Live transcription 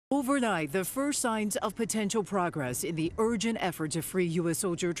Overnight, the first signs of potential progress in the urgent effort to free U.S.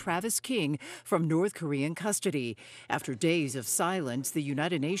 soldier Travis King from North Korean custody. After days of silence, the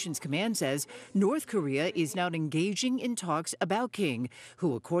United Nations command says North Korea is now engaging in talks about King,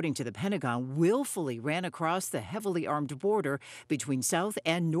 who, according to the Pentagon, willfully ran across the heavily armed border between South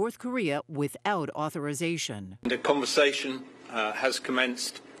and North Korea without authorization. The conversation has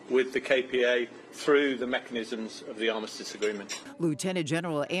commenced with the KPA through the mechanisms of the armistice agreement. Lieutenant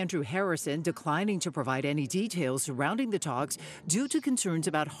General Andrew Harrison declining to provide any details surrounding the talks due to concerns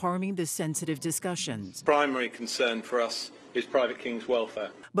about harming the sensitive discussions. Primary concern for us is Private King's welfare.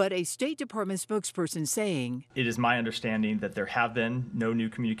 But a State Department spokesperson saying, "It is my understanding that there have been no new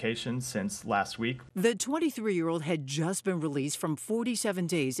communications since last week." The 23-year-old had just been released from 47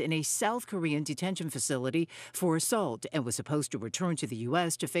 days in a South Korean detention facility for assault and was supposed to return to the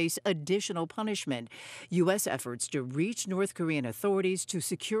U.S. to face additional punishment. U.S. efforts to reach North Korean authorities to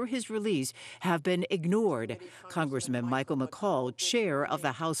secure his release have been ignored. Congressman Michael McCall, chair of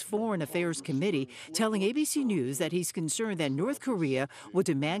the House Foreign Affairs Committee, telling ABC News that he's concerned that North Korea would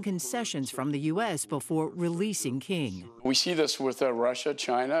demand concessions from the U.S. before releasing King. We see this with Russia,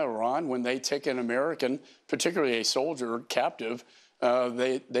 China, Iran. When they take an American, particularly a soldier, captive,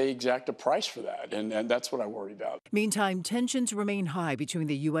 they exact a price for that, and that's what I worry about. Meantime, tensions remain high between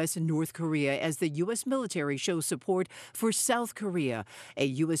the U.S. and North Korea as the U.S. military shows support for South Korea. A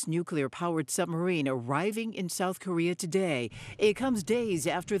U.S. nuclear-powered submarine arriving in South Korea today. It comes days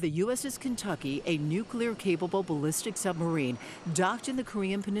after the USS Kentucky, a nuclear-capable ballistic submarine, docked in the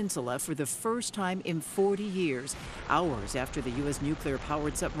Korean peninsula for the first time in 40 years. Hours after the U.S.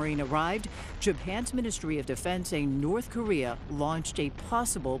 nuclear-powered submarine arrived, Japan's Ministry of Defense saying North Korea launched a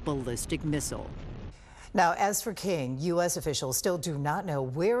possible ballistic missile. Now, as for King, U.S. officials still do not know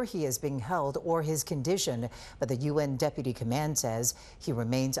where he is being held or his condition, but the UN Deputy Command says he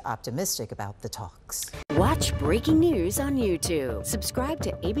remains optimistic about the talks. Watch breaking news on YouTube. Subscribe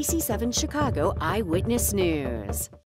to ABC 7 Chicago Eyewitness News.